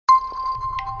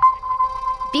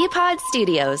BPod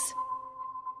Studios.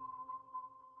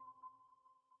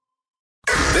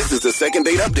 This is the second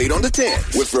date update on the 10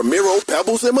 with Ramiro,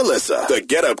 Pebbles, and Melissa, the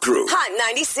Get Up Crew.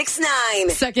 Hot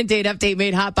 96.9. Second date update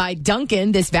made hot by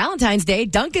Dunkin'. This Valentine's Day,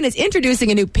 Dunkin' is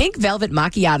introducing a new pink velvet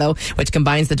macchiato, which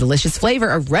combines the delicious flavor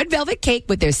of red velvet cake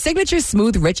with their signature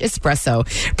smooth, rich espresso.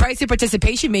 Price and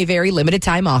participation may vary. Limited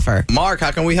time offer. Mark,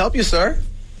 how can we help you, sir?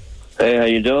 Hey, how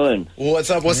you doing? What's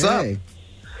up? What's up?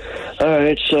 All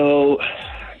right, so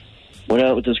went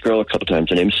out with this girl a couple times.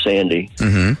 Her name's Sandy.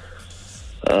 Mm-hmm.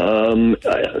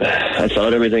 I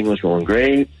thought everything was going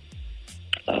great.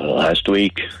 Last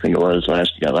week, I think it was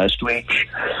last week.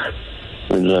 I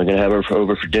was going to have her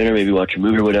over for dinner, maybe watch a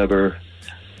movie or whatever.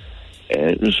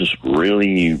 And this was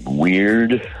really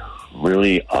weird,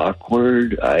 really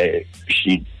awkward.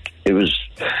 She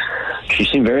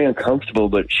seemed very uncomfortable,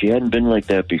 but she hadn't been like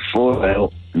that before. I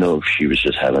don't know if she was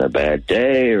just having a bad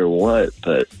day or what,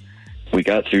 but we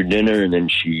got through dinner, and then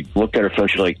she looked at her phone.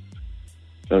 She's like,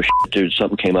 "Oh, shit, dude,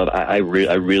 something came up. I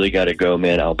really got to go,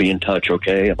 man. I'll be in touch,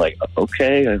 okay?" I'm like,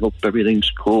 "Okay, I hope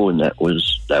everything's cool." And that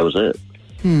was it.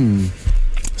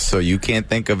 So you can't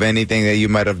think of anything that you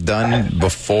might have done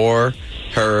before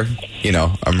her,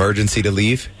 emergency to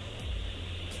leave?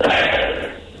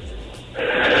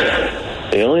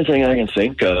 The only thing I can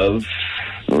think of,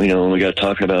 we got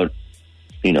talking about,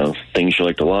 things you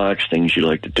like to watch, things you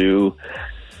like to do.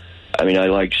 I mean, I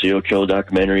like serial killer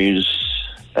documentaries.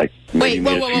 Wait,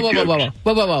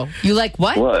 whoa. You like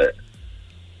what? What?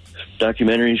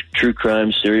 Documentaries, true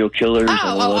crime, serial killers.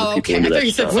 Okay. I thought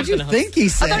you said What do you think he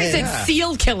said? I thought he said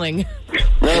seal killing.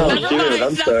 No, dude,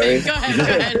 I'm sorry. Go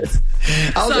ahead.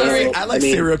 I like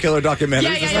serial killer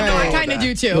documentaries. Yeah, I kind of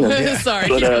do too. Sorry.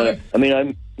 But,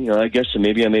 I guess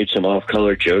maybe I made some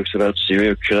off-color jokes about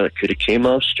serial killer. It could have came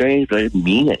off strange, but I didn't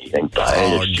mean anything by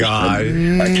it. Oh, God.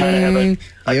 I kind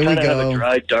of have a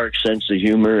dry, dark sense of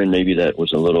humor, and maybe that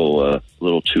was a little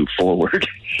too forward.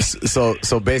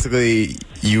 So basically,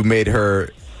 you made her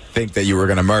think that you were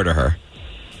going to murder her.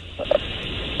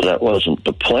 That wasn't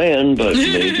the plan, but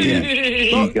maybe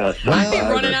she got some I'd be vibe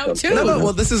running or out, something. too. No,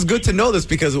 well, this is good to know this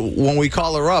because when we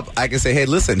call her up, I can say, "Hey,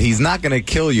 listen, he's not going to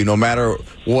kill you, no matter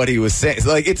what he was saying."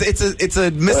 Like it's a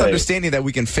misunderstanding that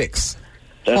we can fix.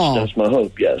 That's my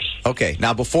hope. Yes. Okay,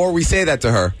 now before we say that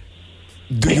to her,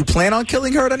 do you plan on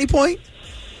killing her at any point?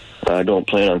 I don't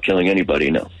plan on killing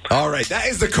anybody. No. All right, that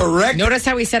is the correct. Notice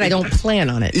how he said, "I don't plan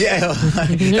on it." Yeah,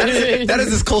 that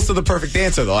is as close to the perfect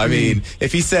answer, though. I mean,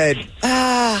 if he said,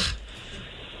 I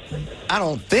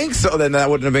don't think so, then that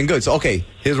wouldn't have been good. So, okay,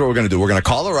 here's what we're going to do. We're going to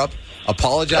call her up,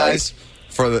 apologize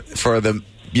for the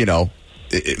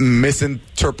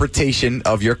misinterpretation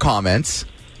of your comments,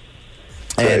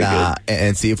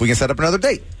 and see if we can set up another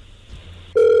date.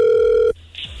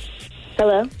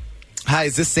 Hello, Hi,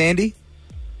 is this Sandy?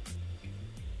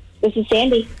 this is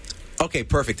Sandy. Okay,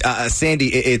 perfect. Sandy,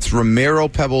 it's Ramiro,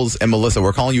 Pebbles, and Melissa.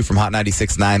 We're calling you from Hot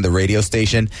 96.9, the radio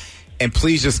station. And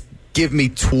please just give me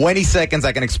 20 seconds.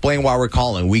 I can explain why we're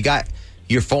calling. We got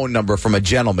your phone number from a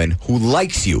gentleman who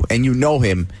likes you, and you know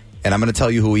him, and I'm going to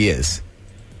tell you who he is.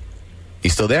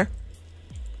 You still there?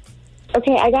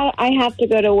 Okay, I have to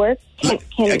go to work. Can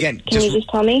you just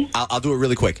tell me? I'll do it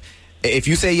really quick. If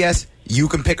you say yes, you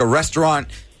can pick a restaurant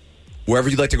wherever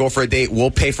you'd like to go for a date. We'll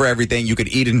pay for everything. You can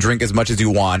eat and drink as much as you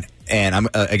want. And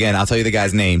I'll tell you the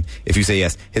guy's name if you say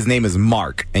yes. His name is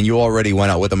Mark, and you already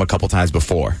went out with him a couple times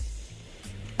before.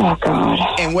 Oh, God.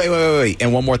 And wait.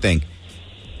 And one more thing.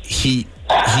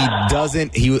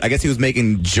 I guess he was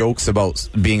making jokes about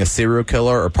being a serial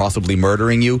killer or possibly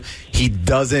murdering you. He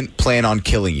doesn't plan on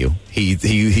killing you. He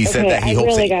said that he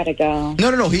hopes I really that... gotta go.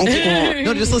 No.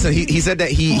 No, just listen. He said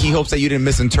that he hopes that you didn't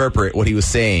misinterpret what he was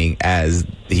saying as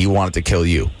he wanted to kill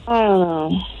you. I don't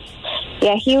know.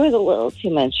 Yeah, he was a little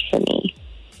too much for me.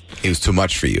 He was too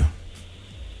much for you.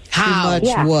 How? Too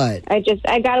much what?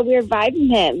 I got a weird vibe from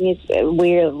him. He's a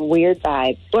weird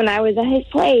vibe. When I was at his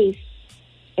place,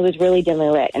 it was really dimly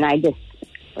lit, and I just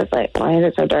was like, why is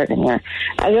it so dark in here?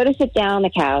 I go to sit down on the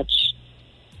couch,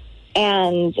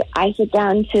 and I sit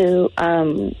down to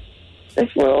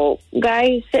this little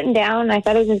guy sitting down. I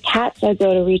thought it was his cat, so I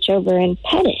go to reach over and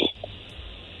pet it.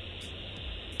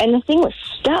 And the thing was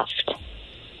stuffed.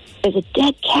 There's a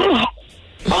dead cat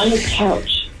on his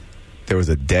couch. There was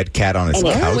a dead cat on his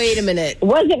couch? Wait a minute. It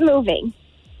wasn't moving.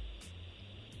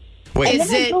 Wait. And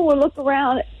then I go and look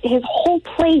around his whole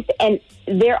place, and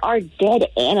there are dead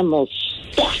animals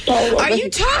stuffed all over. Are you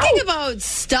talking about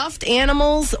stuffed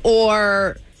animals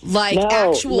or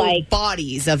actual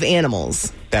bodies of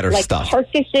animals? That are stuffed.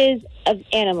 Carcasses of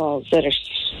animals that are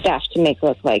stuffed to make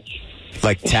look like...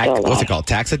 What's it called?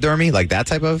 Taxidermy? Like that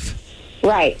type of...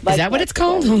 Right. Is that what it's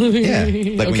called? Yeah,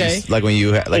 like when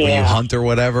you hunt or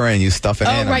whatever, and you stuff an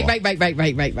animal.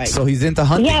 Right. So he's into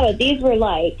hunting. Yeah, but these were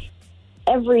like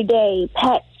everyday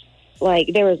pets. Like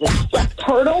there was a stuffed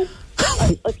turtle,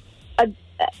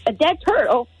 a dead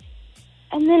turtle,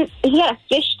 and then he had a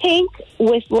fish tank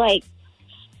with like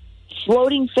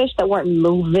floating fish that weren't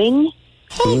moving.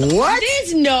 What?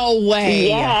 There's no way.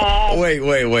 Yeah.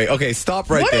 Wait. Okay, stop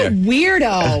right What there. a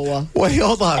weirdo. Wait,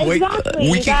 hold on.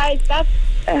 Exactly, Wait. you guys. That's.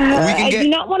 I get- do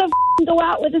not want to go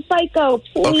out with a psycho.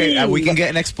 Please. Okay, we can get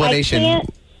an explanation. I can't.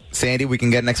 Sandy, we can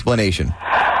get an explanation.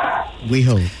 We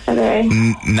hope. Okay.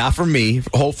 Not from me.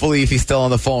 Hopefully, if he's still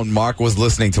on the phone, Mark was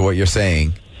listening to what you're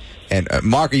saying. And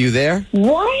Mark, are you there?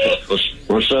 What?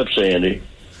 What's up, Sandy?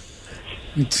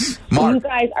 Mark. You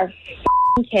guys are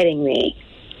kidding me.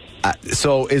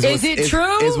 So is it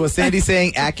true? Is what Sandy's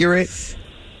saying accurate?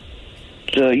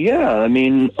 Yeah, I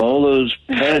mean, all those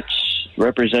pets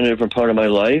represent a different part of my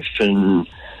life, and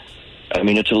I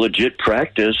mean, it's a legit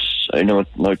practice. I know it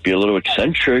might be a little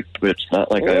eccentric, but it's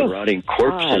not like I have rotting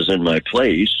corpses in my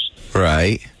place.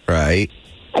 Right. I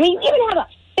mean, you even have a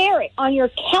ferret on your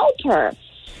counter.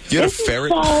 You had a This is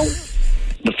ferret?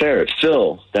 The ferret,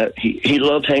 Phil, that he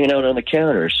loved hanging out on the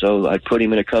counter, so I put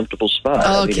him in a comfortable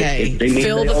spot. Okay, I mean, they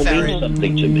Phil mean the they all ferret. mean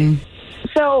something to me.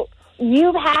 So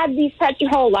you've had these pets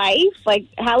your whole life? Like,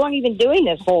 how long have you been doing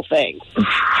this whole thing?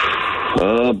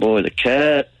 Oh boy, the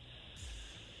cat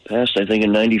passed, I think,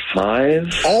 in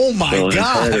 '95. Oh my so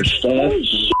God! Her stuff.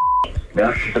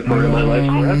 That's the part of my life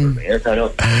forever, man. I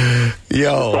don't. I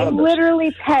Yo,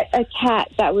 literally pet a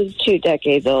cat that was 2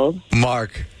 decades old.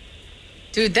 Mark.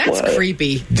 Dude, that's What?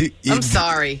 creepy. I'm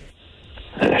sorry.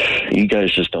 You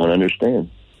guys just don't understand.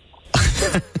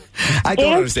 I don't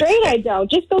Damn understand. straight I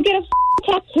don't. Just go get a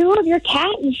tattoo of your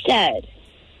cat instead.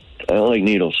 I don't like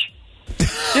needles.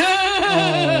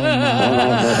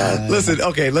 Listen,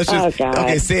 okay, let's just. Oh, God.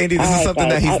 Okay, Sandy, this All is right, something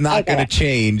guys. that he's not I going to got it.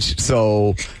 change.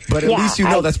 So, but at Yeah, least you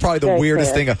know that's probably the very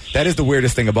weirdest clear. thing. That is the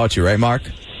weirdest thing about you, right, Mark?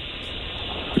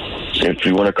 If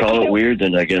you want to call it weird,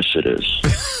 then I guess it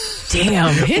is.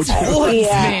 Damn, his voice,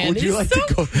 Yeah. man. Would you is like so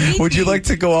to go? creepy. Would you like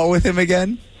to go out with him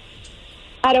again?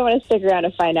 I don't want to stick around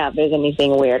to find out if there's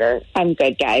anything weirder. I'm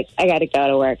good, guys. I got to go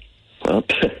to work. Well,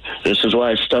 this is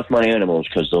why I stuff my animals,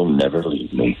 because they'll never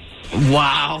leave me.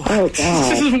 Wow. Oh,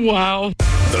 God. Wow.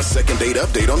 The second date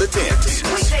update on the 10th.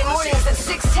 Weekday mornings at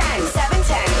 6:10,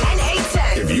 7:10, and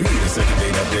 8:10. If you need a second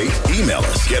date update, email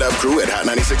us.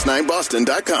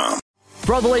 GetUpCrew@hot969boston.com.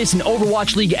 For all the latest in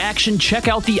Overwatch League action, check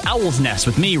out The Owl's Nest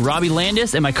with me, Robbie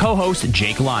Landis, and my co-host,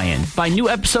 Jake Lyon. Find new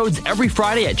episodes every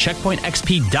Friday at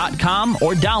checkpointxp.com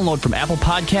or download from Apple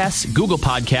Podcasts, Google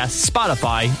Podcasts,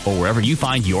 Spotify, or wherever you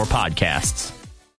find your podcasts.